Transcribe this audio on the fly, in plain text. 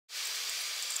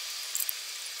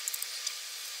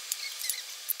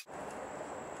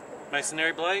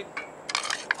Masonry blade.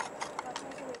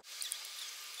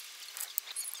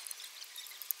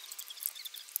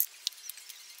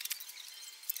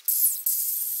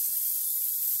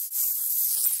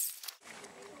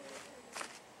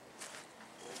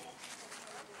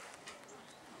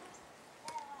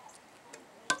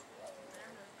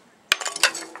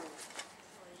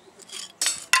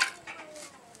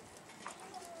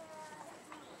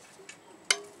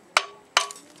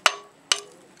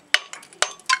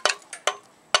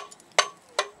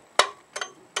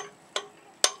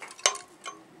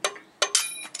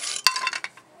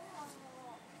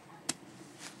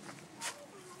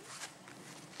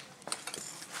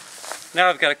 Now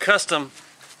I've got a custom,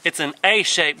 it's an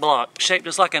A-shaped block, shaped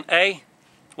just like an A,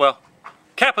 well,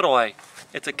 capital A.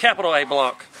 It's a capital A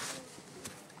block.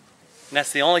 And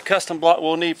that's the only custom block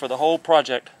we'll need for the whole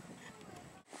project.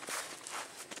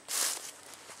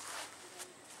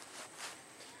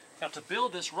 Now to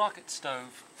build this rocket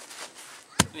stove,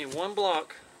 you need one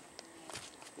block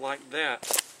like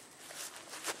that.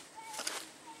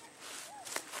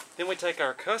 Then we take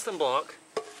our custom block,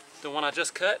 the one I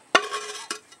just cut,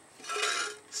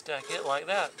 stack it like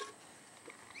that.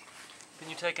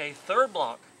 Then you take a third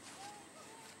block.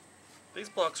 These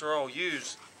blocks are all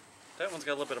used. That one's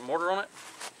got a little bit of mortar on it.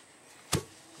 I'm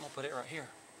going to put it right here.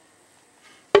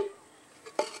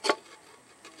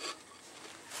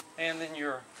 And then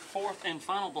your fourth and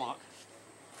final block.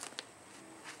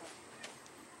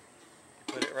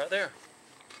 Put it right there.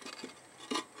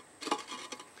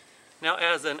 Now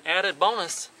as an added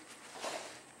bonus,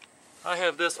 I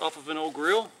have this off of an old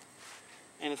grill,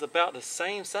 and it's about the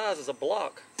same size as a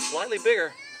block, slightly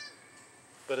bigger,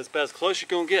 but it's about as close as you're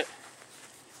going to get.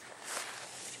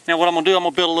 Now what I'm going to do, I'm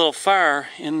going to build a little fire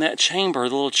in that chamber,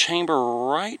 the little chamber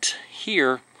right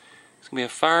here. It's going to be a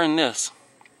fire in this.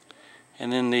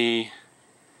 And then the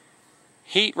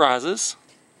heat rises,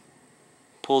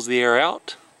 pulls the air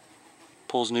out,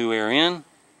 pulls new air in.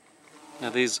 Now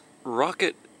these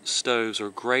rocket stoves are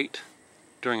great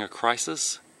during a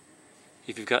crisis.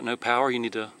 If you've got no power, you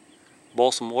need to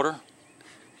boil some water.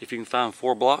 If you can find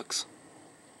 4 blocks,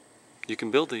 you can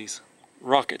build these.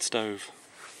 Rocket stove.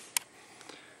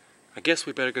 I guess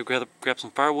we better go grab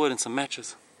some firewood and some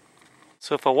matches.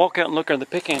 So if I walk out and look under the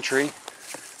pecan tree,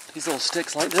 these little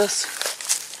sticks like this,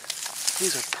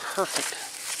 these are perfect.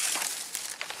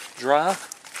 Dry.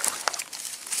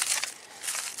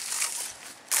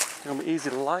 They're gonna be easy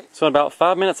to light. So in about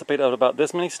 5 minutes I picked up about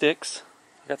this many sticks.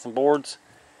 I got some boards,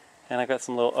 and I got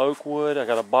some little oak wood. I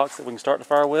got a box that we can start the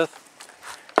fire with.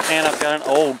 And I've got an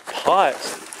old pot.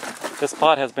 This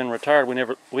pot has been retired.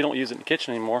 We don't use it in the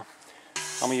kitchen anymore.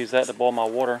 I'm gonna use that to boil my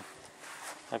water.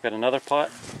 I've got another pot.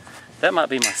 That might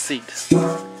be my seat.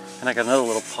 And I got another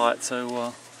little pot,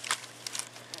 so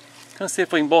gonna see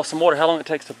if we can boil some water, how long it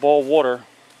takes to boil water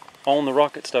on the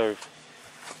rocket stove.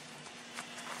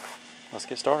 Let's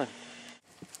get started.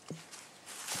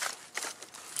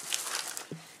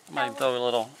 I might even throw a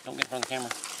little, don't get in front of the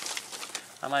camera.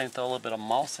 I might even throw a little bit of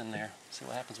moss in there. See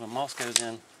what happens when moss goes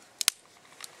in.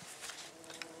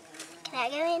 Can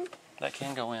that go in? That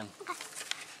can go in. Okay.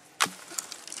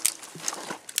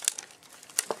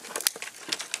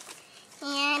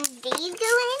 And these go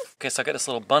in? Okay, so I got this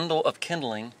little bundle of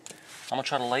kindling. I'm gonna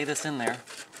try to lay this in there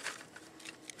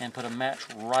and put a match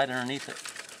right underneath it.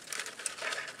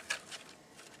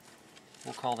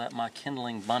 We'll call that my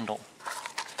kindling bundle.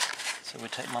 So we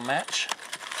take my match,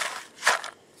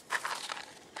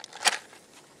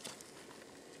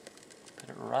 put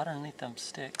it right underneath them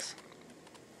sticks.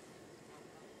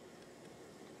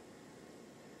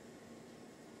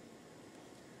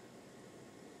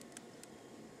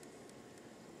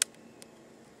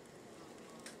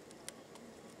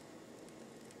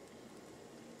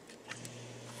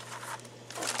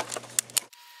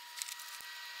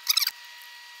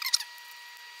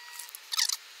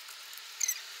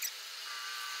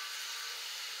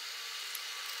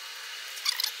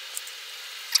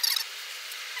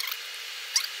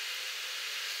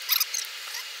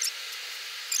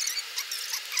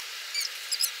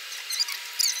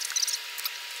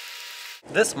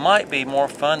 This might be more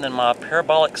fun than my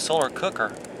parabolic solar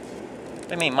cooker. What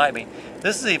do you mean might be?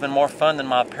 This is even more fun than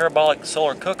my parabolic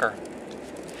solar cooker.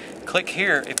 Click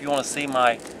here if you want to see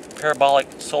my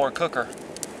parabolic solar cooker.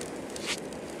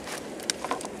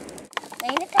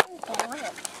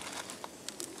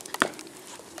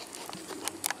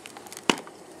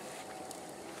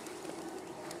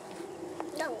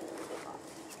 No.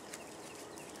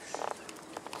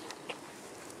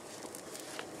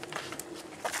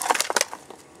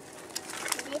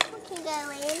 This one can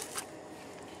go in.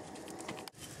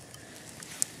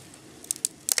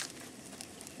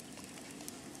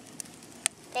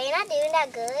 doing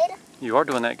that good? You are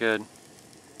doing that good.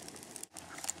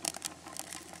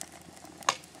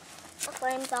 The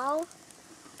flames all.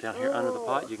 Down here under the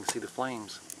pot, you can see the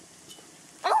flames.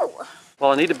 Oh!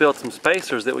 Well, I need to build some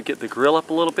spacers that would get the grill up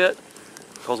a little bit,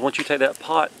 because once you take that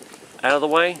pot out of the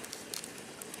way,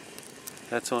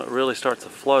 that's when it really starts to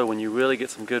flow, when you really get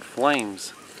some good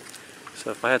flames.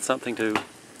 So if I had something to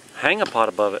hang a pot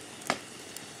above it,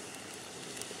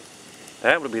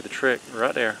 that would be the trick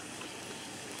right there.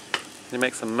 You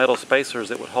make some metal spacers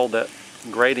that would hold that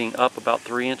grating up about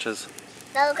 3 inches.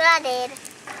 Look what I did.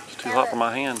 It's too hot for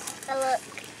my hand. Oh, look.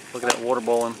 Look at that water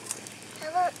boiling. Oh,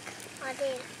 look what I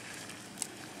did.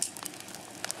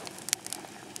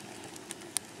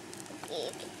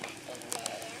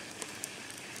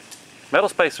 Metal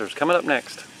spacers coming up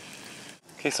next.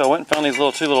 Okay, so I went and found these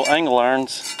two little angle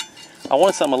irons. I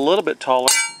wanted something a little bit taller.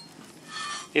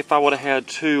 If I would have had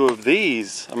 2 of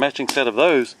these, a matching set of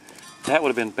those, that would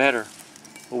have been better.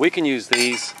 Well, we can use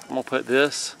these. I'm gonna put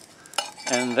this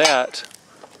and that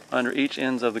under each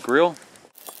ends of the grill.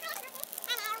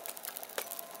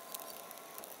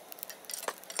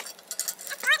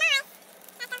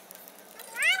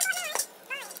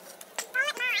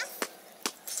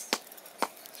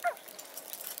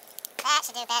 That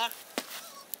should do better.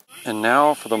 And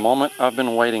now for the moment I've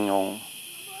been waiting on.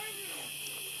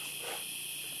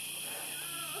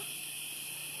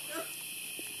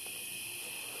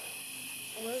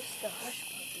 Where's the hush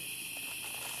puppy?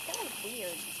 That was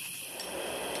weird.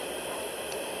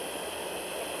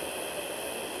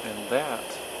 And that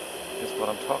is what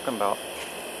I'm talking about.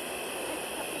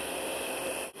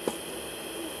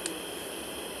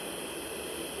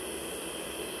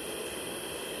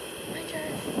 My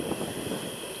turn.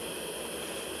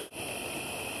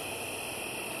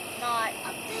 Not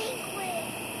a big